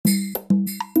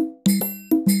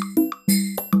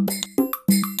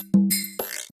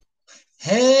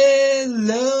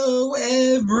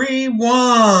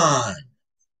everyone.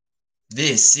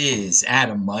 This is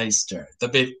Adam Meister, the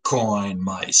Bitcoin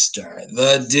Meister,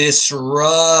 the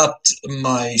Disrupt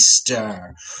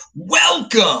Meister.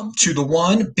 Welcome to the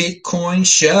One Bitcoin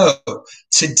Show.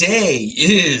 Today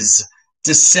is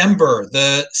December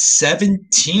the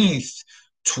 17th,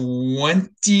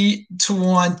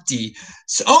 2020.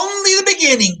 It's only the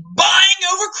beginning. Buying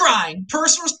over crying.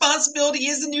 Personal responsibility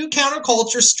is the new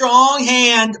counterculture. Strong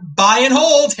hand. Buy and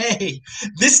hold. Hey,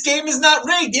 this game is not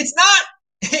rigged. It's not.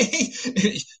 Hey,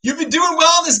 you've been doing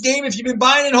well in this game if you've been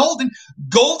buying and holding.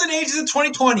 Golden ages of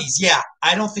 2020s. Yeah,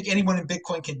 I don't think anyone in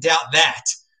Bitcoin can doubt that.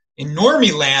 In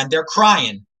normie land, they're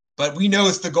crying, but we know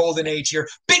it's the golden age here.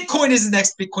 Bitcoin is the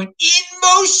next Bitcoin in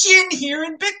motion here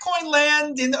in Bitcoin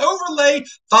land, in the overlay,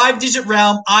 5-digit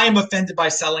realm. I am offended by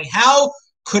selling. How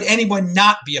could anyone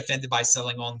not be offended by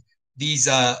selling on these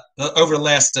over the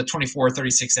last 24 or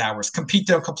 36 hours? Compete,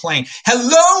 don't complain.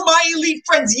 Hello, my elite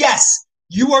friends. Yes.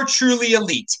 You are truly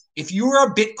elite. If you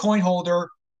are a Bitcoin holder,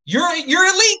 you're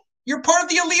elite. You're part of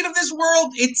the elite of this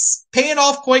world. It's paying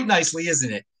off quite nicely,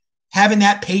 isn't it? Having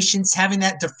that patience, having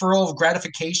that deferral of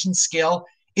gratification skill,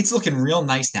 it's looking real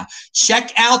nice now.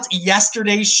 Check out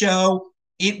yesterday's show.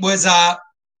 It was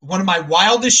one of my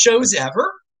wildest shows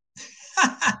ever.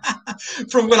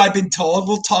 From what I've been told.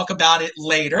 We'll talk about it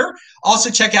later. Also,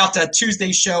 check out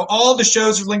Tuesday's show. All the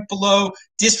shows are linked below.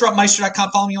 DisruptMeister.com.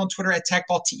 Follow me on Twitter at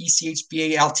TechBalt,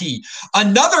 TechBalt.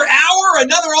 Another hour,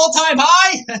 another all-time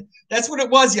high. That's what it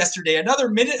was yesterday. Another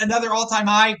minute, another all-time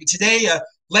high. Today,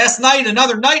 last night,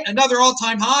 another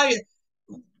all-time high.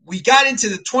 We got into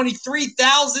the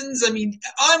 23,000s. I mean,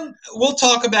 we'll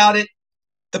talk about it.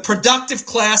 The productive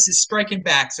class is striking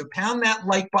back. So pound that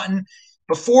like button.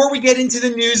 Before we get into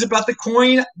the news about the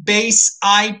Coinbase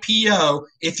IPO,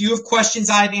 if you have questions,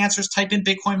 I have answers. Type in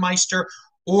Bitcoin Meister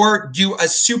or do a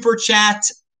super chat.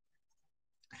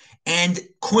 And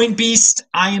Coinbeast,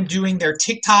 I am doing their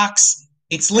TikToks.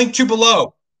 It's linked to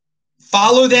below.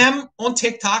 Follow them on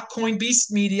TikTok,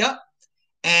 Coinbeast Media,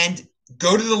 and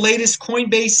go to the latest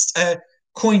Coinbeast,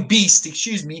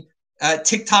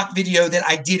 TikTok video that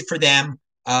I did for them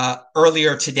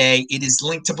earlier today. It is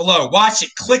linked to below. Watch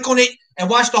it. Click on it. And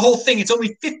watch the whole thing. It's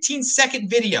only 15-second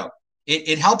video.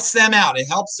 It helps them out. It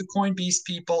helps the Coinbeast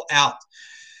people out.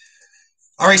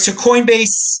 All right, so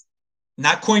Coinbase,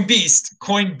 not Coinbeast,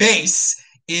 Coinbase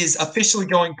is officially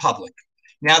going public.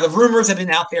 Now, the rumors have been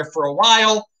out there for a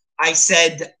while. I've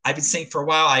been saying for a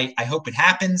while, I hope it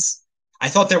happens. I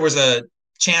thought there was a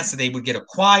chance that they would get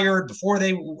acquired before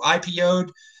they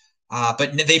IPO'd,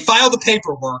 but they filed the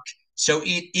paperwork. So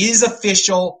it is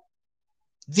official.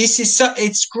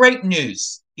 It's great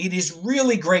news. It is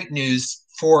really great news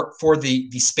for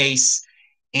the space,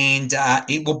 and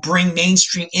it will bring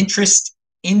mainstream interest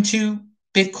into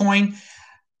Bitcoin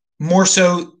more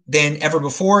so than ever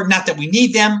before. Not that we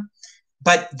need them,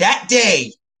 but that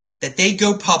day that they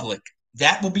go public,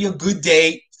 that will be a good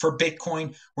day for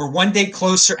Bitcoin. We're one day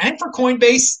closer, and for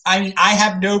Coinbase. I mean, I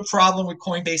have no problem with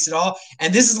Coinbase at all,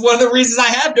 and this is one of the reasons I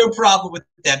have no problem with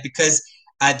them, because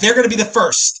they're going to be the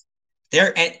first.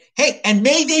 And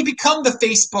may they become the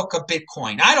Facebook of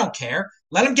Bitcoin. I don't care.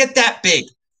 Let them get that big.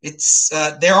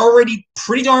 They're already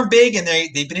pretty darn big, and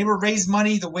they've been able to raise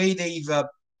money the way they've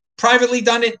privately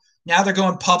done it. Now they're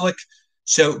going public.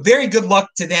 So very good luck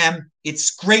to them.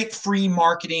 It's great free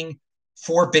marketing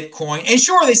for Bitcoin. And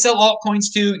sure, they sell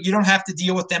altcoins too. You don't have to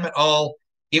deal with them at all.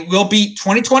 It will be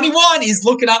 2021 is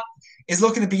looking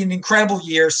to be an incredible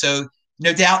year. So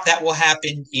no doubt that will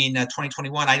happen in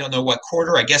 2021. I don't know what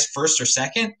quarter, I guess first or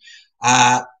second.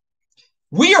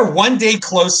 We are one day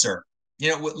closer.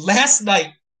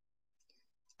 Yesterday,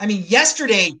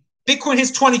 Bitcoin hits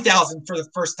 20,000 for the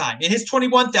first time. It hits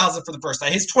 21,000 for the first time.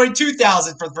 It hits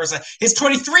 22,000 for the first time. It hits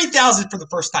 23,000 for the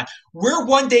first time. We're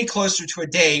one day closer to a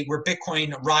day where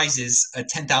Bitcoin rises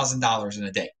 $10,000 in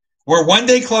a day. We're one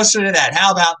day closer to that.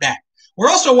 How about that? We're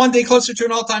also one day closer to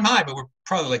an all-time high, but we're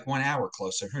probably like 1 hour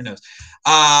closer. Who knows?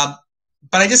 But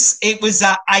I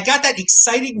got that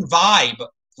exciting vibe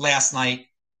last night.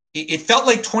 It felt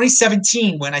like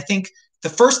 2017 when I think the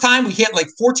first time we hit like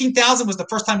 14,000 was the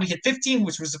first time we hit 15,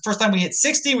 which was the first time we hit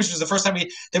 60, which was the first time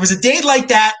there was a day like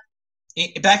that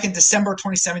back in December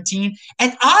 2017.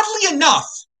 And oddly enough,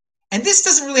 and this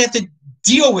doesn't really have to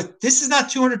deal with, this is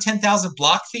not 210,000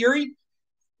 block theory,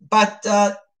 but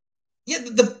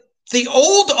the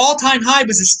old all-time high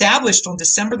was established on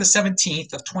December the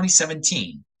 17th of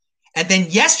 2017. And then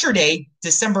yesterday,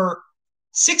 December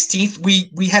 16th,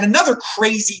 we had another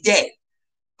crazy day.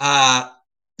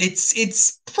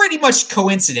 It's pretty much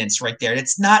coincidence right there.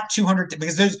 It's not 200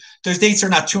 because those dates are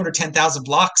not 210,000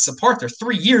 blocks apart. They're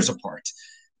 3 years apart.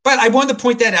 But I wanted to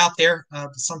point that out there.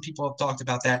 Some people have talked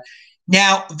about that.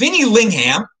 Now, Vinny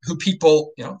Lingham, who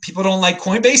people don't like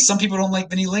Coinbase. Some people don't like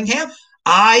Vinny Lingham.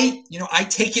 I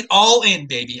take it all in,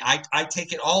 baby. I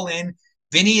take it all in.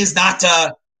 Vinny is not.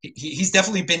 He's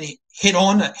definitely been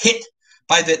hit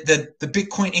by the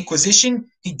Bitcoin Inquisition.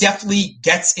 He definitely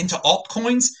gets into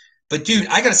altcoins. But dude,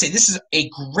 I gotta say, this is a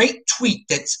great tweet.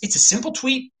 It's a simple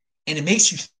tweet, and it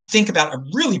makes you think about a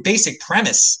really basic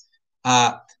premise.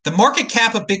 The market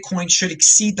cap of Bitcoin should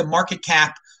exceed the market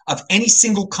cap of any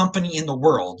single company in the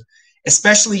world,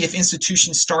 especially if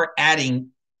institutions start adding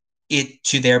it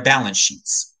to their balance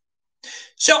sheets.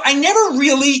 So I never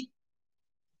really,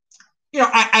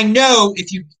 I know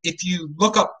if you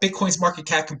look up Bitcoin's market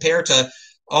cap compared to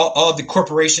all the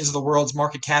corporations of the world's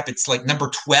market cap, it's like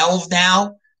number 12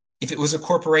 now, if it was a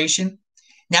corporation.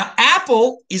 Now,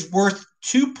 Apple is worth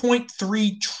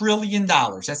 $2.3 trillion.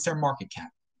 That's their market cap.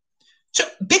 So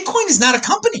Bitcoin is not a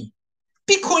company.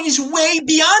 Bitcoin is way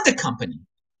beyond a company.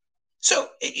 So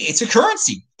it's a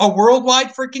currency, a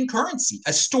worldwide freaking currency,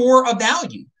 a store of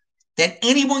value that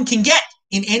anyone can get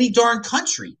in any darn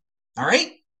country. All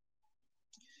right.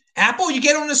 Apple, you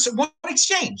get on one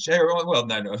exchange. Well,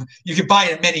 no. You can buy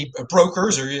it at many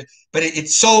brokers, but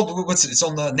it's sold. It's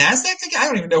on the Nasdaq. I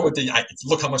don't even know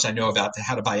look how much I know about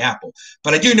how to buy Apple,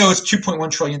 but I do know it's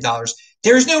 $2.1 trillion.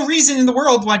 There is no reason in the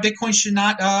world why Bitcoin should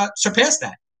not surpass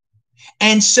that.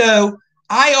 And so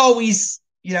I always,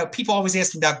 people always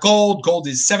ask me about gold. Gold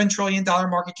is $7 trillion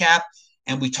market cap,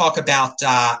 and we talk about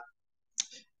a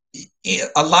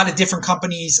lot of different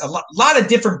companies, a lot of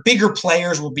different bigger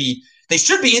players they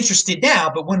should be interested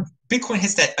now, but when Bitcoin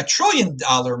hits that $1 trillion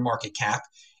market cap,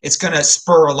 it's going to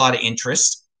spur a lot of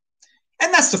interest.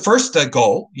 And that's the first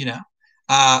goal,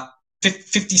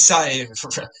 50 side.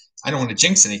 I don't want to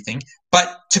jinx anything,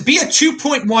 but to be a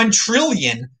 $2.1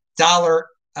 trillion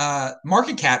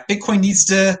market cap, Bitcoin needs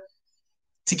to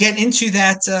get into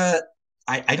that.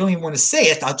 I don't even want to say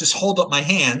it. I'll just hold up my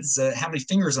hands. How many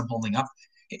fingers I'm holding up?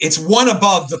 It's one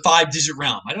above the 5-digit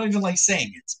realm. I don't even like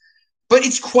saying it. But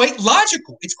it's quite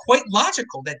logical. It's quite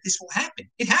logical that this will happen.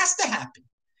 It has to happen.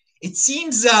 It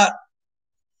seems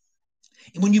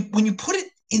when you put it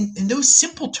in those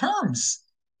simple terms,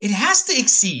 it has to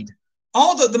exceed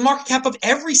all the market cap of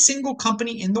every single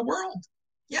company in the world.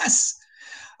 Yes.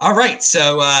 All right.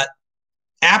 So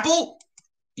Apple,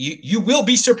 you will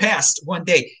be surpassed one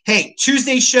day. Hey,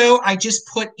 Tuesday show, I just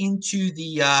put into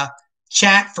the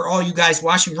chat for all you guys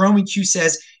watching. Roman Q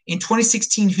says, in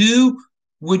 2016, who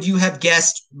would you have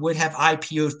guessed would have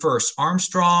IPO'd first,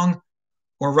 Armstrong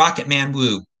or Rocket Man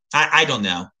Wu? I don't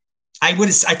know. I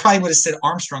probably would have said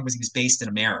Armstrong because he was based in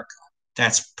America.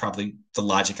 That's probably the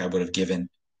logic I would have given.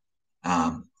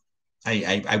 I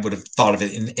would have thought of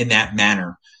it in that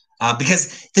manner.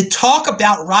 Because the talk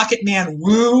about Rocket Man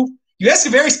Wu, you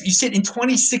said in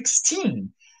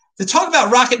 2016. The talk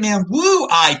about Rocket Man Wu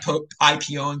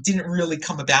IPO didn't really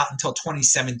come about until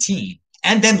 2017.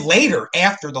 And then later,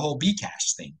 after the whole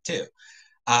Bcash thing, too.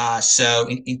 So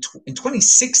in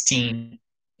 2016,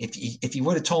 if you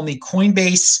would have told me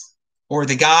Coinbase or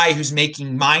the guy who's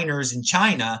making miners in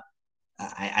China,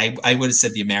 I would have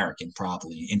said the American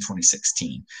probably in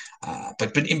 2016.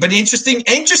 But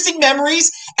interesting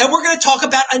memories. And we're going to talk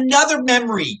about another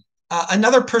memory,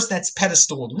 another person that's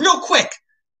pedestaled real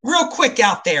quick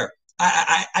out there.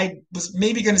 I was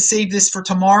maybe going to save this for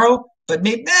tomorrow. But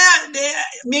maybe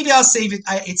I'll save it.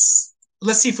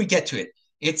 Let's see if we get to it.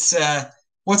 It's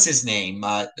what's his name?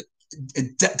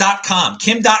 .com.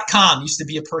 Kim.com used to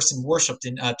be a person worshipped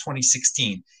in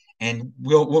 2016, and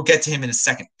we'll get to him in a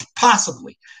second,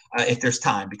 possibly if there's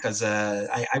time, because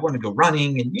I want to go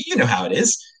running, and you know how it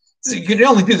is. You can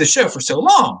only do the show for so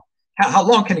long. How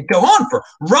long can it go on for?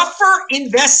 Ruffer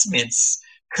Investments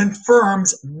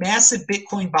confirms massive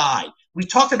Bitcoin buy. We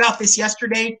talked about this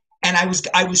yesterday. And I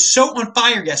was so on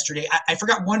fire yesterday. I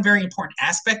forgot one very important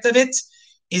aspect of it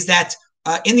is that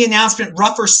in the announcement,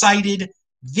 Ruffer cited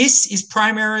this is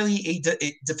primarily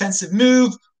a defensive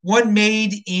move, one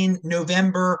made in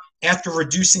November after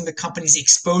reducing the company's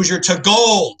exposure to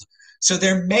gold. So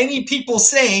there are many people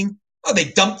saying, oh, they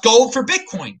dumped gold for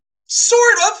Bitcoin.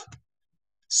 Sort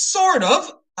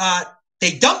of.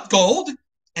 They dumped gold,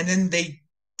 and then they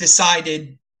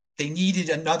decided they needed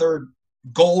another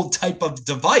gold type of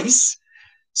device.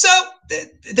 So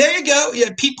there you go. Yeah,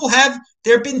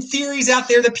 there have been theories out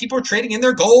there that people are trading in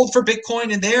their gold for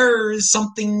Bitcoin, and there is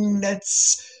something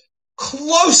that's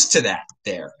close to that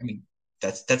there. I mean,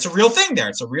 that's a real thing there.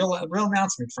 It's a real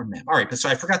announcement from them. All right, so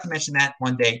I forgot to mention that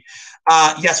one day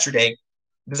yesterday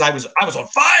because I was on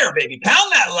fire, baby.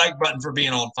 Pound that like button for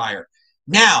being on fire.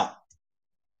 Now,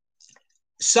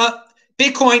 so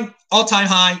Bitcoin all-time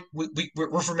high.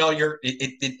 We're familiar.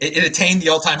 It attained the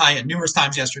all-time high numerous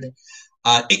times yesterday,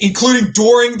 including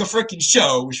during the freaking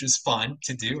show, which was fun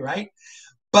to do, right?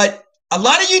 But a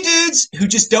lot of you dudes who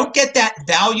just don't get that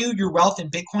value your wealth in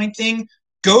Bitcoin thing,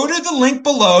 go to the link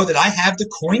below that I have the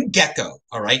CoinGecko.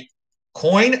 All right,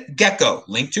 CoinGecko,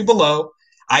 link to below.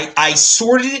 I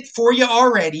sorted it for you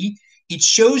already. It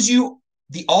shows you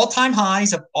the all-time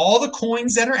highs of all the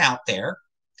coins that are out there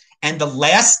and the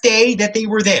last day that they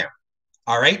were there.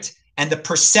 All right, and the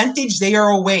percentage they are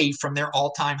away from their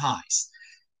all-time highs.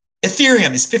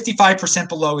 Ethereum is 55%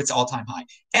 below its all-time high.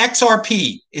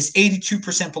 XRP is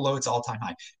 82% below its all-time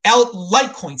high.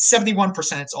 Litecoin,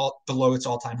 71% below its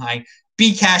all-time high.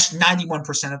 Bcash,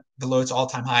 91% below its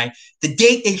all-time high. The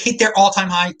date they hit their all-time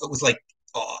high, it was like,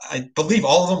 I believe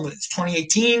all of them was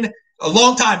 2018, a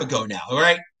long time ago now, all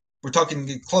right? We're talking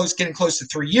getting close to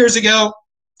 3 years ago.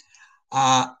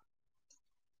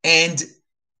 And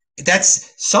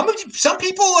that's some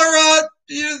people are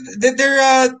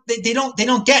they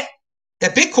don't get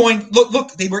that Bitcoin.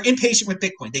 Look, they were impatient with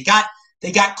Bitcoin. They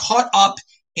got caught up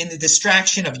in the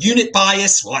distraction of unit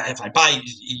bias. Well, if I buy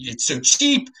it's so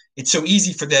cheap, it's so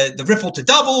easy for the Ripple to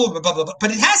double, blah, blah, blah.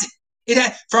 But it hasn't. It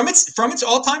had from its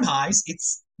all-time highs,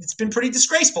 it's been pretty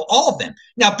disgraceful, all of them.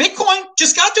 Now Bitcoin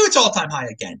just got to its all-time high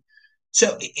again.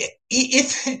 So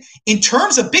if in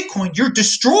terms of Bitcoin, you're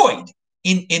destroyed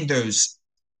in those,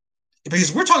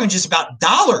 because we're talking just about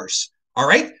dollars. All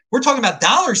right, we're talking about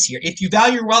dollars here. If you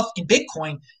value your wealth in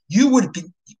Bitcoin, you would have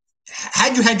been,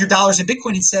 had you had your dollars in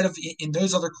Bitcoin instead of in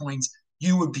those other coins,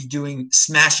 you would be doing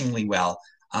smashingly well.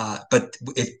 But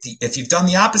if you've done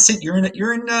the opposite, you're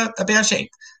in a bad shape.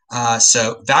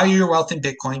 So value your wealth in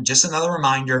Bitcoin. Just another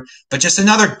reminder, but just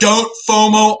another don't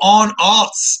FOMO on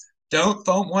alts. Don't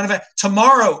FOMO one of it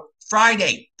tomorrow,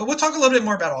 Friday. But we'll talk a little bit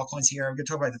more about altcoins here. I'm going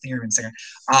to talk about the Ethereum in a second.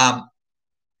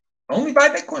 Only buy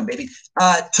Bitcoin, baby.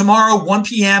 Tomorrow, 1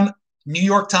 p.m. New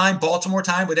York time, Baltimore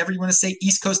time, whatever you want to say,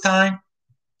 East Coast time.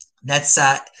 That's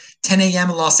 10 a.m.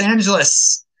 in Los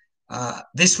Angeles.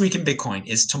 This Week in Bitcoin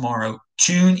is tomorrow.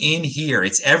 Tune in here.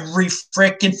 It's every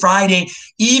freaking Friday.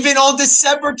 Even on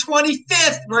December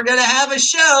 25th, we're going to have a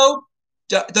show.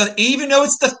 Even though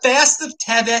it's the Fast of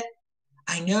Tevet,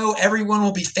 I know everyone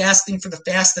will be fasting for the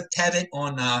Fast of Tevet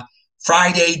on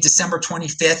Friday, December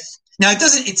 25th. Now,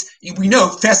 we know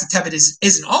Fast of Tevet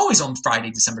isn't always on Friday,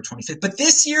 December 25th, but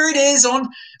this year it's on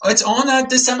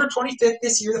December 25th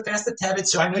this year, the Fast of Tevet.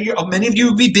 So I know many of you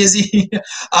will be busy,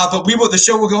 but the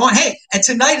show will go on. Hey, and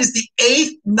tonight is the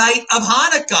 8th night of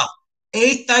Hanukkah.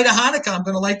 8th night of Hanukkah. I'm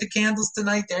going to light the candles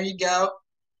tonight. There you go.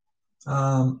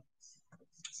 All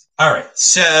right.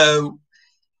 So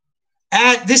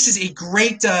this is a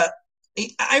great,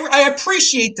 I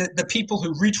appreciate the people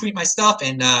who retweet my stuff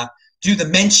and, do the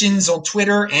mentions on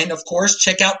Twitter, and of course,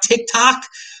 check out TikTok.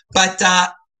 But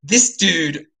this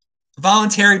dude,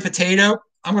 Voluntary Potato,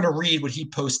 I'm going to read what he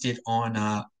posted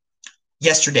on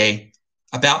yesterday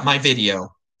about my video,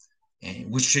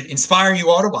 which should inspire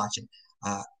you all to watch it.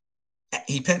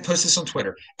 He posted this on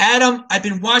Twitter. Adam, I've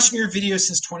been watching your videos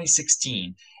since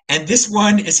 2016, and this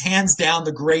one is hands down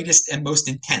the greatest and most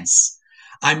intense.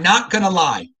 I'm not going to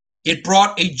lie. It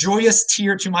brought a joyous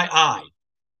tear to my eye.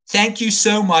 Thank you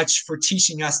so much for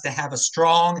teaching us to have a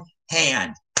strong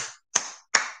hand.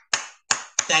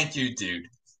 Thank you, dude.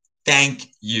 Thank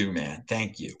you, man.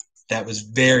 Thank you. That was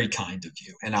very kind of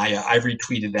you. And I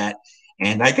retweeted that.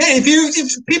 And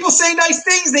if people say nice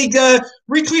things, they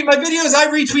retweet my videos. I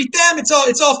retweet them.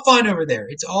 It's all fun over there.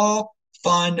 It's all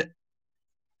fun.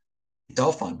 It's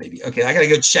all fun, baby. Okay, I gotta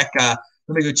go check. Let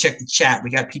me go check the chat.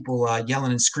 We got people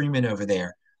yelling and screaming over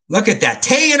there. Look at that.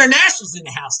 Tay International's in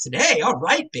the house today. All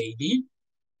right, baby.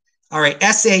 All right.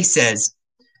 SA says,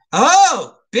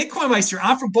 oh, Bitcoin Meister,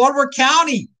 I'm from Baltimore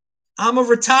County. I'm a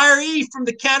retiree from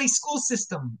the county school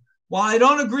system. While I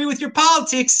don't agree with your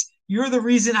politics, you're the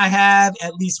reason I have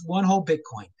at least one whole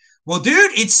Bitcoin. Well,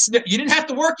 dude, you didn't have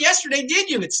to work yesterday, did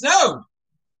you? It snowed.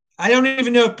 I don't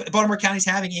even know if Baltimore County's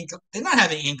having they're not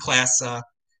having in-class. I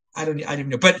don't even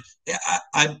know. But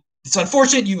it's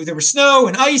unfortunate there was snow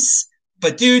and ice.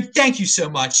 But, dude, thank you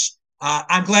so much.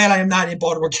 I'm glad I am not in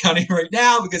Baltimore County right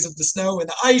now because of the snow and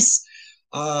the ice.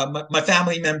 My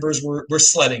family members were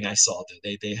sledding. I saw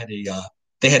that they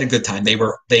had a good time. They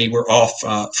were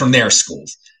off from their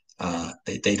schools.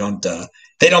 They don't go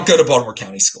to Baltimore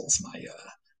County schools.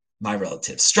 My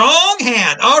relatives. Strong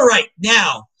hand. All right,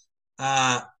 now.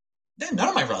 None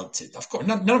of my relatives, of course,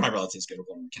 none of my relatives go to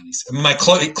Baltimore County. My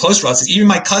close relatives, even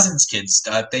my cousins' kids,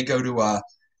 they go to.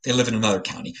 They live in another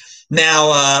county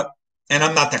now, and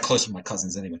I'm not that close with my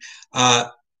cousins anyway.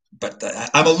 But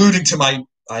I'm alluding to my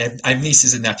I have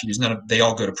nieces and nephews. They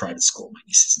all go to private school. My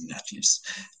nieces and nephews.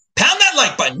 Pound that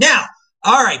like button now.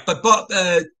 All right, but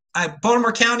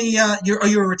Baltimore County, you're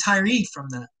a retiree from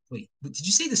the. Wait, did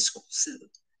you say the school?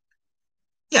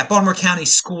 Yeah, Baltimore County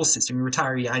school system. You're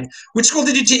retiree. Which school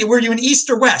did you? Were you in East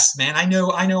or West, man? I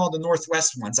know all the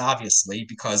Northwest ones, obviously,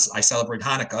 because I celebrate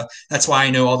Hanukkah. That's why I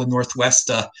know all the Northwest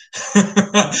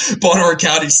Baltimore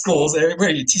County schools. Where are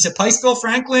you? Tisa Piceville,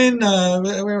 Franklin.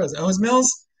 Where was it? Owens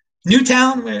Mills,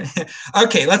 Newtown.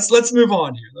 Okay, let's move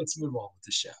on here. Let's move on with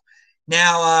the show.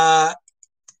 Now,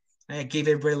 I gave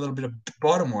everybody a little bit of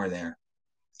Baltimore there.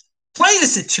 Play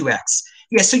this at 2x.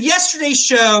 Yeah. So yesterday's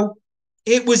show.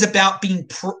 It was about being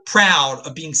proud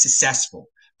of being successful,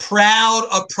 proud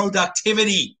of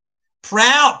productivity,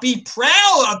 be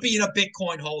proud of being a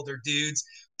Bitcoin holder, dudes.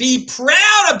 Be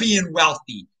proud of being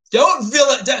wealthy. No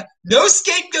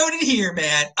scapegoating here,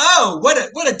 man. Oh, what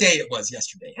a day it was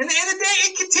yesterday. And the day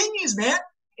it continues, man.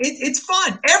 It's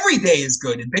fun. Every day is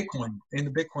good in Bitcoin, in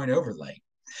the Bitcoin overlay.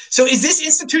 So is this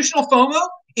institutional FOMO?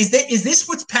 Is this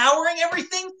what's powering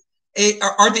everything?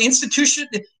 Are the institution,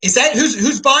 is that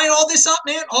who's buying all this up,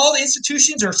 man? All the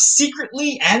institutions are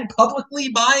secretly and publicly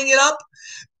buying it up.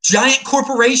 Giant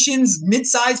corporations,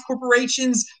 mid-sized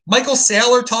corporations, Michael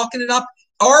Saylor talking it up.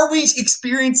 Are we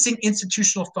experiencing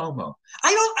institutional FOMO?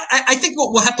 I think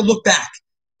we'll have to look back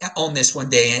on this one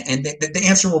day, and the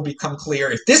answer will become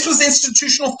clear if this was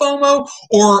institutional FOMO,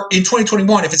 or in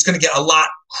 2021 if it's going to get a lot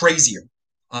crazier.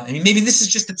 I mean, maybe this is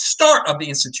just the start of the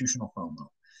institutional FOMO.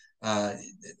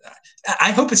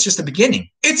 I hope it's just the beginning.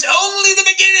 It's only the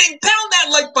beginning. Pound that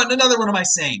like button. Another one of my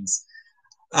sayings.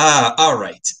 All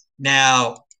right.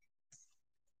 Now,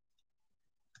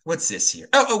 what's this here?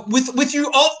 With you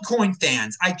altcoin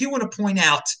fans, I do want to point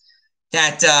out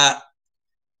that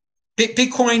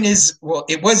Bitcoin is, well,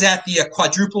 it was at the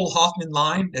quadruple Hoffman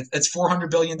line. That's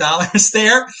 $400 billion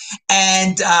there.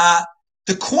 And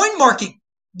the coin market,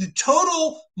 the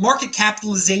total market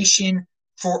capitalization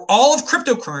for all of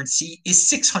cryptocurrency is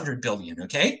 600 billion,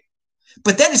 okay?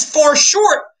 But that is far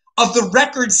short of the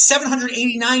record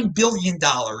 $789 billion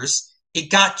it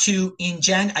got to in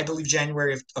I believe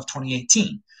January of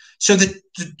 2018. So the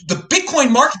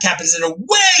Bitcoin market cap is at a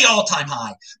way all-time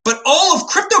high, but all of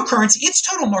cryptocurrency, its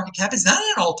total market cap is not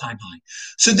at an all-time high.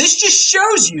 So this just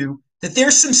shows you that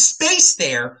there's some space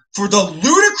there for the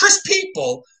ludicrous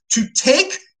people to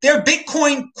take their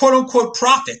Bitcoin quote-unquote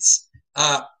profits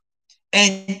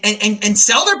and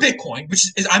sell their Bitcoin, which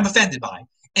is I'm offended by,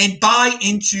 and buy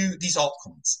into these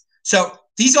altcoins. So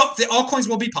the altcoins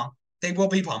will be pumped. They will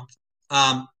be pumped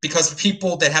because of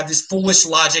people that have this foolish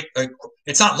logic.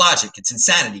 It's not logic; it's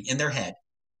insanity in their head.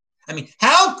 I mean,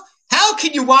 how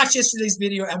can you watch yesterday's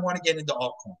video and want to get into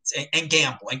altcoins and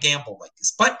gamble like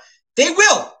this? But they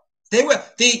will. They will.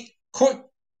 The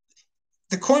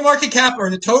coin market cap, or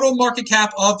the total market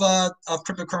cap of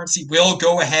cryptocurrency, will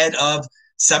go ahead of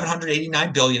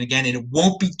 789 billion again, and it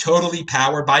won't be totally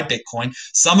powered by Bitcoin.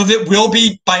 Some of it will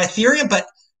be by Ethereum, but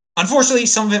unfortunately,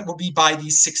 some of it will be by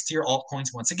these 6-tier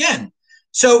altcoins once again.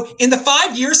 So in the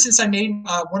 5 years since I made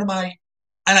one of my,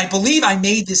 and I believe I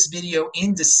made this video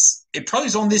in this, it probably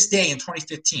was on this day in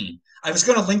 2015. I was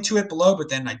going to link to it below, but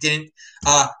then I didn't.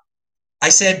 I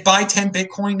said, buy 10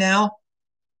 Bitcoin now.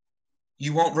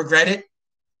 You won't regret it.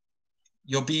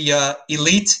 You'll be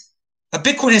elite. A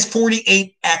Bitcoin has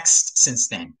 48x since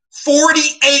then.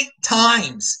 48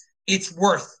 times its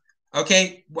worth.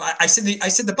 Okay, I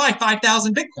said to buy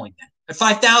 5,000 Bitcoin then.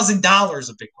 $5,000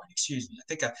 of Bitcoin. Excuse me. I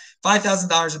think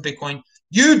 $5,000 of Bitcoin.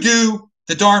 You do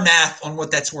the darn math on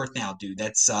what that's worth now, dude.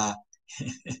 That's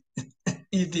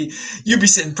you'd be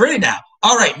sitting pretty now.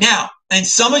 All right, now, and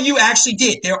some of you actually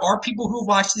did. There are people who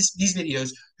watched these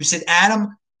videos who said, Adam,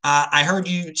 I heard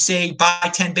you say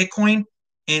buy 10 Bitcoin,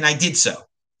 and I did so.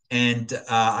 And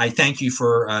I thank you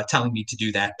for telling me to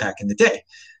do that back in the day.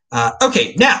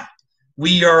 Okay, now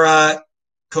we are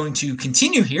going to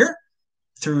continue here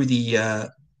through the,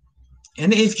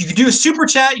 and if you can do a super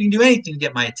chat, you can do anything to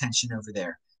get my attention over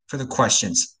there for the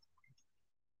questions.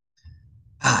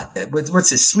 What's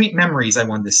this? Sweet memories, I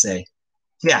wanted to say.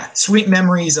 Yeah, sweet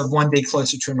memories of one day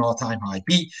closer to an all-time high.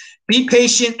 Be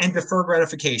patient and defer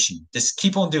gratification. Just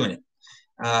keep on doing it.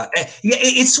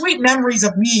 It's sweet memories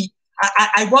of me.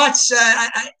 I watched,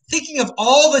 thinking of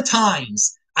all the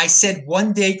times I said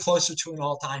one day closer to an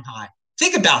all-time high.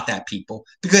 Think about that, people,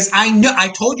 because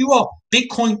I told you all,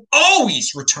 Bitcoin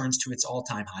always returns to its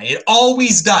all-time high. It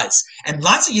always does. And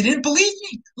lots of you didn't believe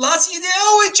me. Lots of you did.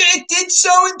 Oh, it did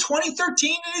so in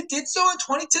 2013 and it did so in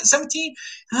 2017.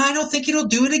 I don't think it'll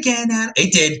do it again.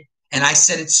 It did. And I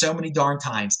said it so many darn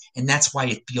times. And that's why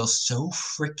it feels so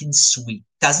freaking sweet,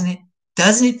 doesn't it?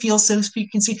 Doesn't it feel so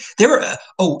freaking sweet? There were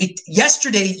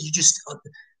yesterday you just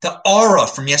the aura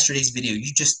from yesterday's video.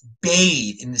 You just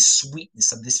bathe in the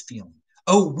sweetness of this feeling.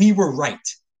 Oh, we were right.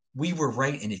 We were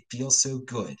right, and it feels so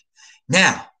good.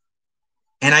 Now,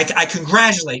 and I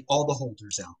congratulate all the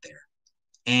holders out there,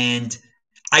 and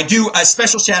I do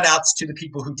special shout outs to the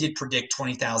people who did predict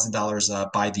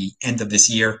 $20,000 by the end of this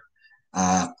year,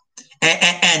 and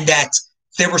that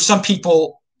there were some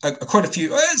people, quite a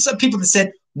few, some people that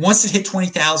said once it hit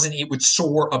 20,000, it would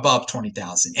soar above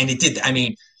 20,000. And it did. I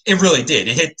mean, it really did.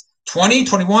 It hit 20,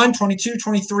 21, 22,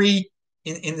 23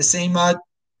 in the same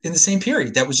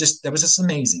period. That was just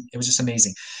amazing. It was just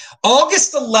amazing.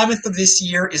 August 11th of this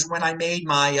year is when I made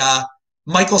my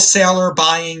Michael Saylor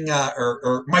buying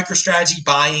or MicroStrategy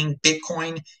buying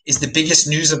Bitcoin is the biggest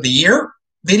news of the year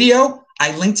video.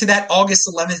 I linked to that August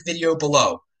 11th video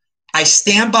below. I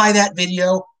stand by that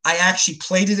video. I actually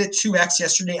played it at 2x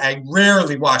yesterday. I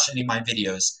rarely watch any of my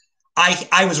videos.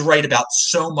 I was right about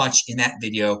so much in that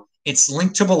video. It's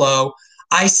linked to below.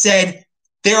 I said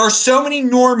there are so many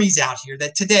normies out here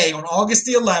that today, on August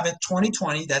the 11th,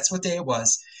 2020, that's what day it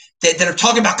was, that are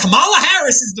talking about Kamala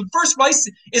Harris is the first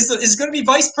is going to be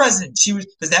vice president. She was,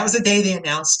 because that was the day they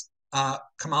announced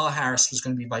Kamala Harris was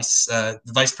going to be the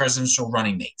vice presidential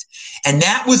running mate, and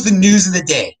that was the news of the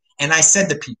day. And I said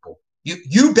to people,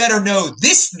 you better know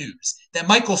this news, that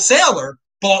Michael Saylor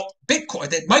bought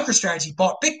Bitcoin, that MicroStrategy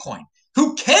bought Bitcoin.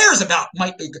 Who cares about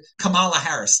Kamala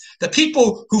Harris? The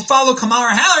people who follow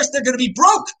Kamala Harris, they're going to be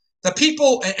broke. The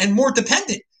people, and more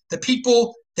dependent, the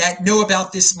people that know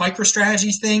about this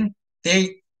MicroStrategy thing, they're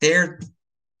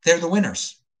the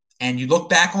winners. And you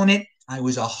look back on it, I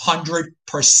was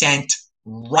 100%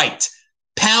 right.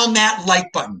 Pound that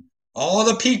like button. All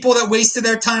the people that wasted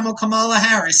their time on Kamala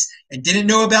Harris and didn't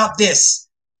know about this,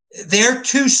 they're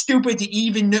too stupid to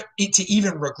even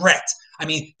regret. I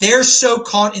mean, they're so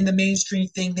caught in the mainstream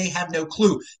thing, they have no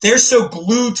clue. They're so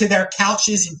glued to their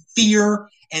couches in fear,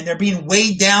 and they're being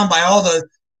weighed down by all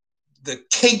the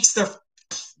cakes they're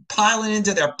piling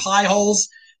into their pie holes.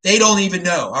 They don't even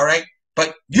know, all right?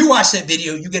 But you watch that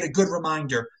video, you get a good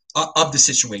reminder of the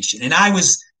situation. And I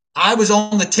was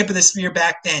on the tip of the spear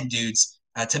back then, dudes.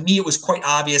 To me, it was quite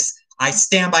obvious. I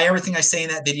stand by everything I say in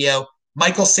that video.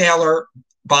 Michael Saylor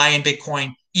buying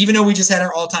Bitcoin, even though we just had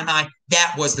our all-time high,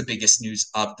 that was the biggest news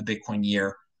of the Bitcoin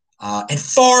year, and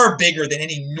far bigger than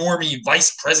any normie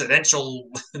vice presidential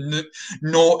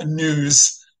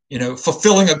news.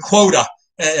 Fulfilling a quota.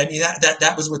 I mean,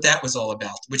 that was what that was all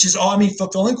about. Which is all. I mean,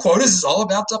 fulfilling quotas is all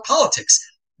about politics.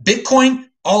 Bitcoin,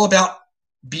 all about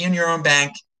being your own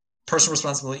bank. Personal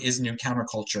responsibility is new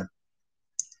counterculture.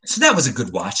 So that was a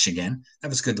good watch again. That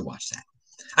was good to watch that.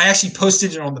 I actually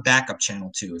posted it on the backup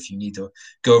channel too, if you need to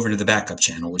go over to the backup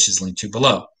channel, which is linked to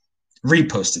below.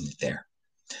 Reposted it there.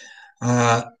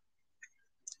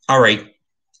 All right.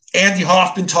 Andy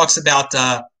Hoffman talks about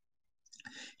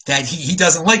that he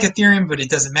doesn't like Ethereum, but it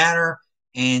doesn't matter,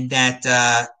 and that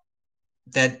a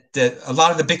lot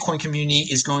of the Bitcoin community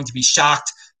is going to be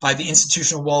shocked by the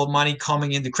institutional wall of money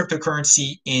coming into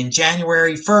cryptocurrency in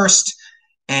January 1st,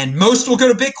 and most will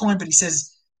go to Bitcoin, but he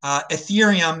says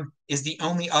Ethereum is the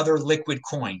only other liquid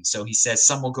coin. So he says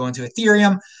some will go into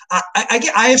Ethereum.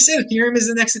 I have said Ethereum is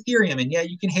the next Ethereum, and yeah,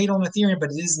 you can hate on Ethereum, but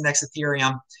it is the next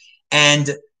Ethereum. And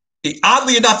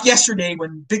oddly enough, yesterday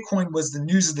when Bitcoin was the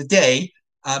news of the day,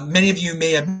 many of you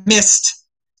may have missed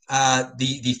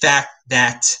the fact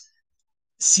that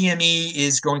CME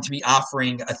is going to be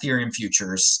offering Ethereum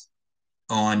futures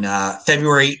on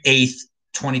February 8th,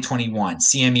 2021.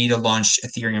 CME to launch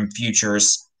Ethereum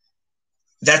futures.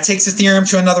 That takes Ethereum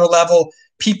to another level.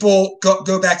 People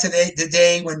go back to the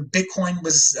day when Bitcoin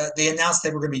was, they announced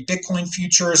they were going to be Bitcoin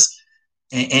futures,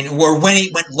 or when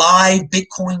it went live,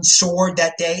 Bitcoin soared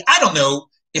that day. I don't know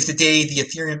if the day the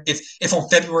Ethereum, if on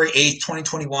February 8th,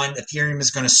 2021, Ethereum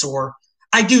is going to soar.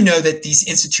 I do know that these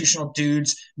institutional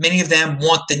dudes, many of them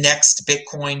want the next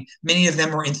Bitcoin. Many of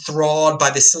them are enthralled by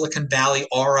the Silicon Valley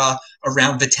aura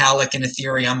around Vitalik and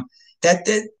Ethereum. That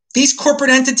these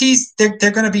corporate entities, they're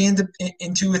going to be into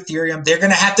Ethereum. They're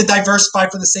going to have to diversify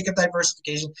for the sake of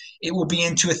diversification. It will be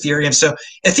into Ethereum. So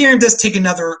Ethereum does take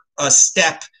another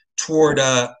step toward,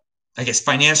 I guess,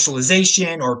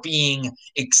 financialization or being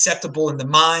acceptable in the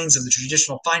minds of the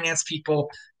traditional finance people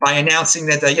by announcing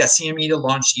that, CME to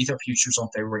launch Ether futures on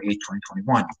February 8,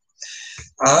 2021.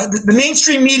 The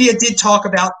mainstream media did talk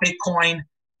about Bitcoin.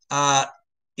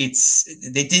 They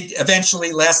did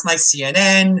eventually last night.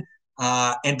 CNN,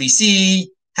 NBC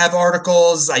have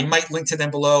articles. I might link to them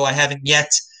below. I haven't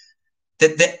yet.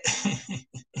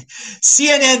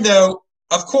 CNN, though,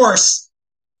 of course,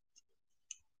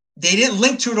 they didn't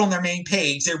link to it on their main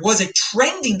page. There was a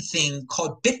trending thing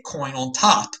called Bitcoin on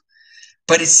top,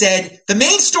 but it said the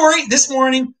main story this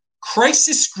morning: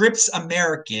 crisis grips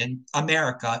Americans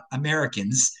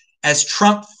as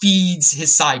Trump feeds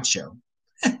his sideshow.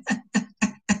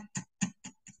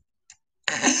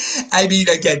 I mean,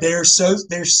 again, they're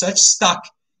such stuck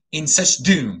in such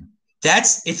doom.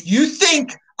 That's if you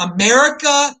think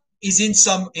America is in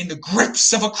the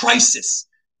grips of a crisis,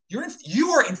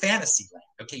 you are in fantasy land.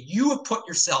 Okay, you have put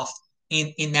yourself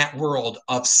in that world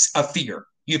of fear.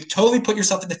 You've totally put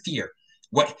yourself into fear.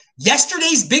 What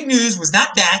yesterday's big news was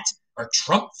not that, or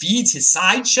Trump feeds his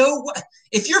sideshow.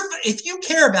 If you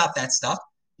care about that stuff,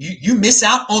 you miss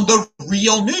out on the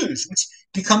real news, which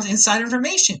becomes insider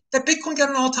information. That Bitcoin got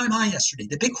an all-time high yesterday.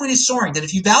 That Bitcoin is soaring. That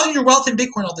if you value your wealth in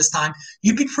Bitcoin all this time,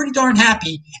 you'd be pretty darn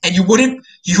happy, and you would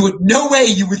no way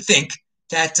you would think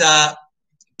that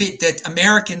that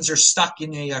Americans are stuck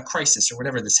in a crisis or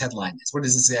whatever this headline is. What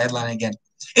is this headline again?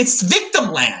 It's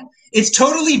victim land. It's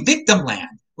totally victim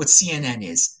land, what CNN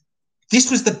is. This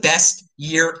was the best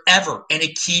year ever, and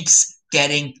it keeps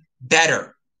getting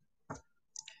better.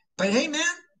 But hey, man,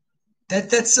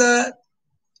 that's a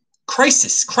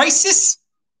crisis,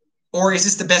 or is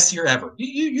this the best year ever?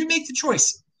 You make the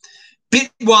choice.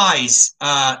 Bitwise,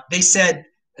 they said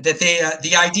that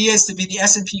the idea is to be the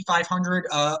S&P 500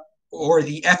 or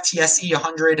the FTSE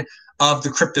 100 of the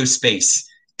crypto space.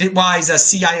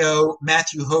 Bitwise CIO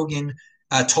Matthew Hogan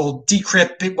told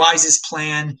Decrypt Bitwise's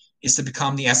plan is to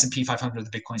become the S&P 500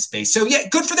 of the Bitcoin space. So yeah,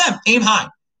 good for them. Aim high.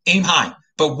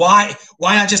 But why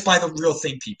not just buy the real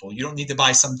thing, people? You don't need to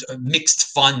buy some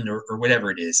mixed fund or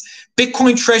whatever it is.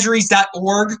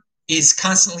 BitcoinTreasuries.org is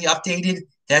constantly updated.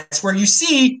 That's where you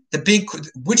see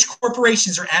which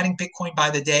corporations are adding Bitcoin by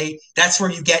the day. That's where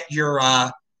you get your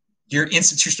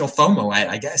institutional FOMO at,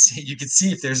 I guess. You can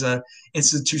see if there's a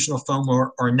institutional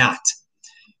FOMO or not.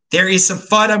 There is some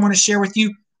FUD I want to share with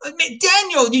you.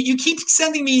 Daniel, you keep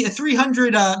sending me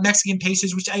 300 Mexican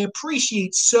pesos, which I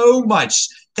appreciate so much.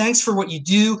 Thanks for what you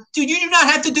do. Dude, you do not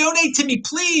have to donate to me.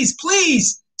 Please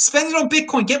spend it on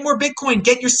Bitcoin. Get more Bitcoin.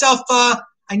 Get yourself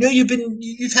I know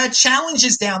you've had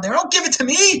challenges down there. Don't give it to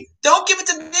me. Don't give it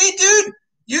to me, dude.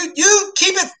 You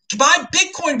keep it. Buy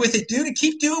Bitcoin with it, dude, and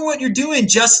keep doing what you're doing.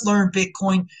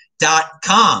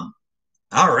 JustLearnBitcoin.com.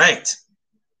 All right.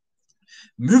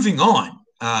 Moving on.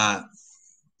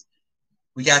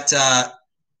 We got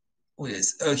what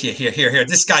is? Oh, here.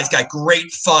 This guy's got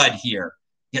great FUD here.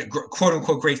 Yeah, quote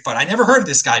unquote great FUD. I never heard of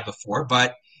this guy before,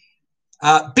 but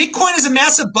Bitcoin is a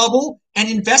massive bubble, and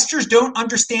investors don't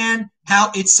understand how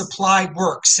its supply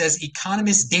works, says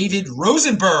economist David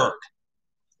Rosenberg.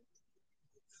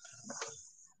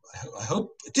 I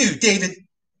hope, dude, David,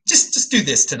 just do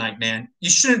this tonight, man. You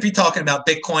shouldn't be talking about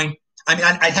Bitcoin. I mean,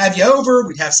 I'd have you over.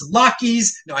 We'd have some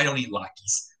Lockies. No, I don't eat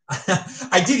Lockies.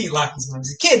 I did eat Lockies when I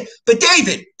was a kid. But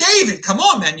David, come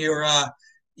on, man.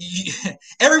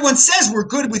 Everyone says we're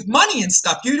good with money and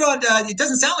stuff. You don't. It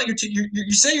doesn't sound like you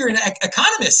say you're an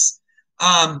economist.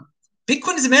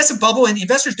 Bitcoin is a massive bubble, and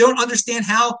investors don't understand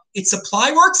how its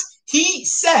supply works. He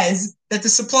says that the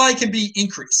supply can be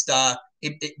increased.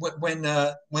 When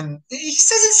he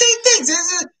says insane things.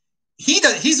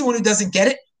 He's the one who doesn't get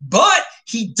it, but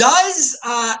he does.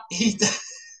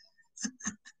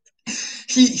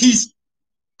 He's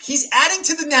adding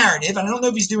to the narrative. I don't know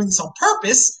if he's doing this on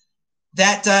purpose.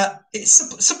 That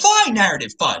supply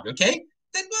narrative FUD. Okay,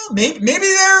 then, well, maybe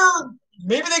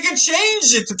they can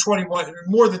change it to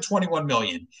more than 21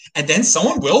 million, and then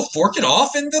someone will fork it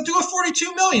off and they'll do a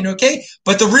 42 million. Okay,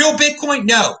 but the real Bitcoin,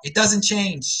 no, it doesn't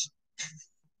change.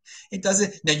 It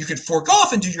doesn't. Now you can fork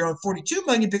off and do your own 42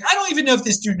 million. I don't even know if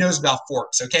this dude knows about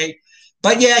forks. Okay,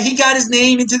 but yeah, he got his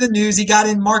name into the news. He got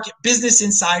in Market Business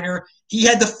Insider. He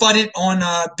had to FUD it on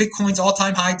Bitcoin's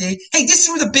all-time high day. Hey, this is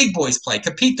where the big boys play.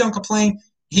 Compete, don't complain.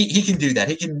 He can do that.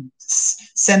 He can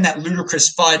send that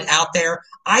ludicrous FUD out there.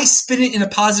 I spin it in a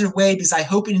positive way because I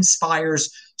hope it inspires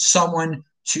someone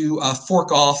to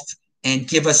fork off and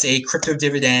give us a crypto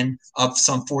dividend of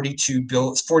some 42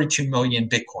 million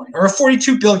Bitcoin or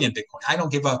 42 billion Bitcoin. I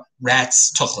don't give a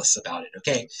rat's tuchlis about it.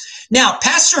 Okay. Now,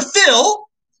 Pastor Phil,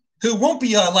 who won't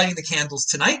be lighting the candles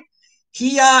tonight,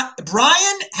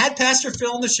 Brian had Pastor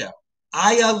Phil on the show.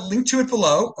 I linked to it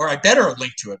below, or I better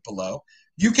link to it below.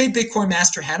 UK Bitcoin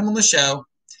Master had him on the show,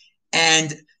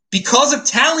 and because of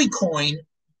Tallycoin,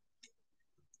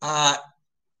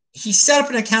 he set up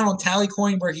an account on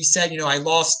Tallycoin where he said, I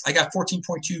got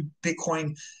 14.2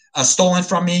 Bitcoin stolen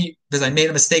from me because I made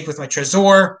a mistake with my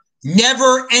Trezor.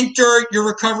 Never enter your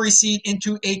recovery seed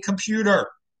into a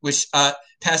computer, which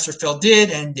Pastor Phil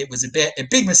did, and it was a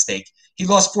big mistake. He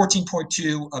lost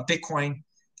 14.2 Bitcoin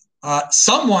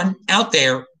Someone out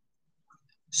there,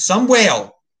 some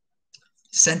whale,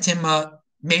 sent him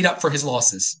made up for his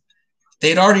losses. They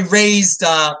had already raised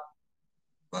some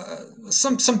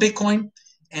Bitcoin,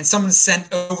 and someone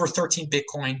sent over 13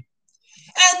 Bitcoin.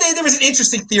 And there was an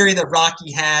interesting theory that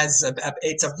Rocky has.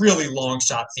 It's a really long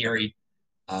shot theory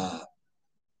about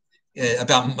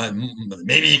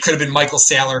maybe it could have been Michael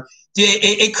Saylor.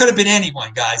 It could have been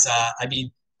anyone, guys. I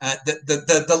mean,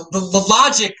 the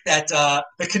logic that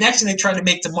the connection they tried to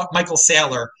make to Michael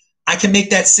Saylor, I can make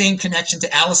that same connection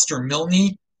to Alistair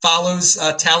Milne, follows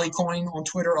Tallycoin on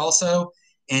Twitter also,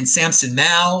 and Samson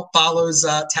Mao follows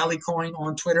Tallycoin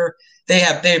on Twitter. They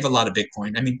have a lot of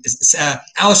Bitcoin. I mean,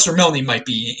 Alistair Milne might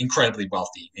be incredibly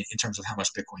wealthy in terms of how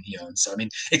much Bitcoin he owns. So I mean,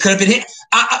 it could have been him.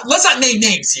 Let's not name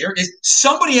names here. Is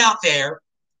somebody out there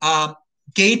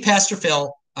gave Pastor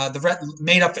Phil the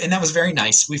made up, and that was very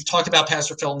nice. We've talked about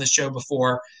Pastor Phil in this show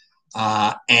before,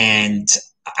 and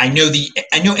I know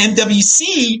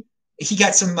MWC. He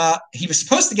got some. He was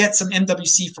supposed to get some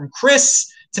MWC from Chris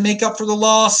to make up for the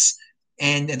loss,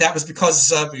 and that was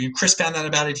because Chris found out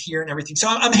about it here and everything. So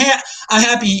I'm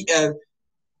happy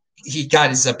he got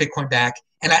his Bitcoin back.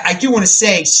 And I do want to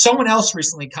say, someone else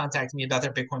recently contacted me about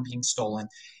their Bitcoin being stolen.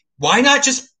 Why not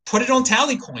just put it on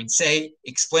Tallycoin? Say,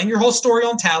 explain your whole story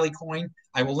on Tallycoin.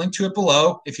 I will link to it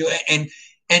below. If you and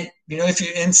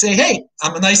say, hey,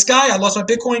 I'm a nice guy. I lost my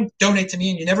Bitcoin. Donate to me,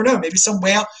 and you never know. Maybe some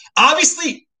whale.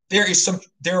 Obviously, there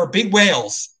are big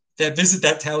whales that visit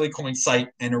that Tallycoin site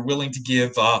and are willing to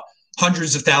give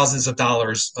hundreds of thousands of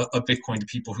dollars of Bitcoin to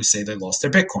people who say they lost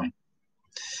their Bitcoin.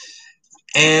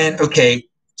 And okay,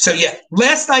 so yeah,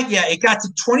 last night, yeah, it got to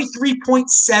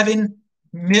 23.7,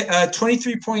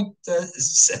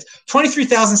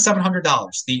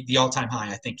 $23,700. The all-time high,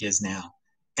 I think, is now.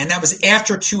 And that was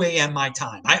after 2 a.m. my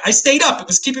time. I stayed up. It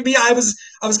was keeping me. I was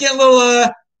getting a little.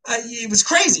 It was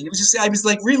crazy. It was just I was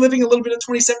like reliving a little bit of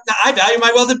 27. Now, I value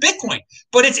my wealth in Bitcoin,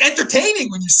 but it's entertaining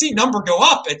when you see number go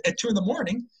up at 2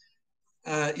 a.m.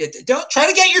 Don't try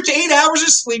to get your 8 hours of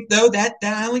sleep though. That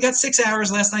I only got 6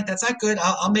 hours last night. That's not good.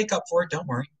 I'll make up for it. Don't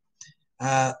worry.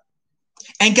 And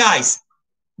guys,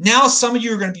 now some of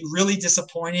you are going to be really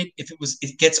disappointed if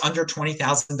it gets under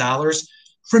 $20,000.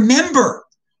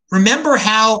 Remember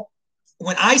how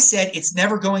when I said it's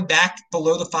never going back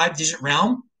below the 5-digit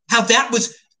realm, how that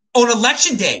was on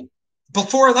election day.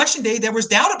 Before election day, there was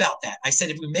doubt about that. I said,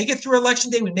 if we make it through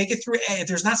election day, we make it through. If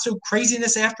there's not so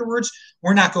craziness afterwards,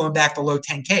 we're not going back below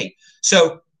 10K.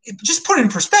 So just put it in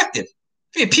perspective.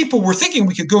 People were thinking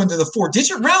we could go into the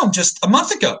 4-digit realm just a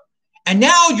month ago. And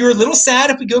now you're a little sad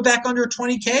if we go back under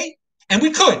 20K. And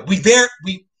we could. We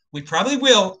probably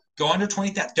will go under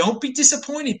 20,000. Don't be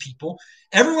disappointed, people.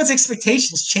 Everyone's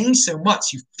expectations change so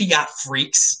much, you fiat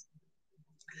freaks.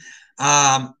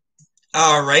 All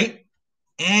right.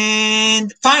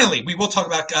 And finally, we will talk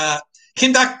about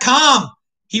Kim.com.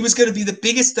 He was going to be the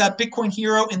biggest Bitcoin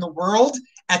hero in the world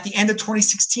at the end of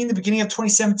 2016, the beginning of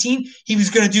 2017. He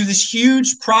was going to do this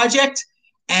huge project.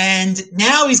 And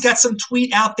now he's got some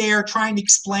tweet out there trying to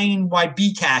explain why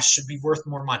Bcash should be worth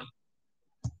more money.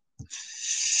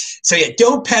 So yeah,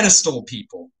 don't pedestal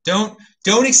people. Don't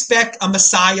expect a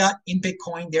messiah in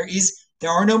Bitcoin. There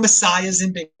are no messiahs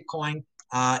in Bitcoin.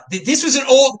 This was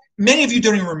many of you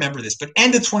don't even remember this, but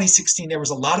end of 2016, there was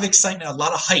a lot of excitement, a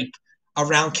lot of hype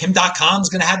around Kim.com is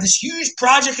going to have this huge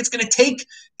project. It's going to take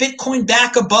Bitcoin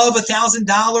back above $1,000,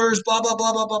 blah, blah,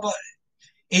 blah, blah, blah, blah.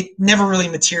 It never really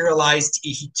materialized.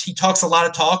 He talks a lot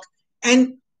of talk,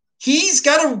 and he's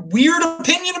got a weird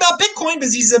opinion about Bitcoin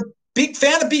because he's a big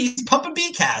fan of he's pumping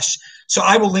Bcash. So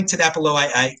I will link to that below.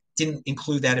 I didn't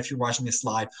include that if you're watching this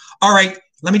live. All right.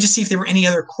 Let me just see if there were any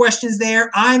other questions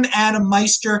there. I'm Adam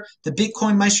Meister, the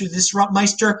Bitcoin Meister, the Disrupt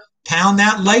Meister. Pound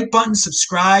that like button,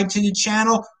 subscribe to the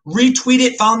channel, retweet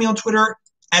it, follow me on Twitter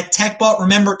at TechBot.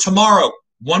 Remember, tomorrow,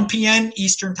 1 p.m.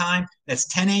 Eastern Time, that's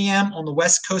 10 a.m. on the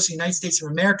West Coast of the United States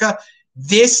of America.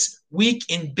 This week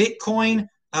in Bitcoin,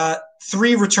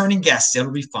 3 returning guests.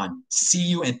 It'll be fun. See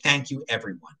you and thank you,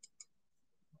 everyone.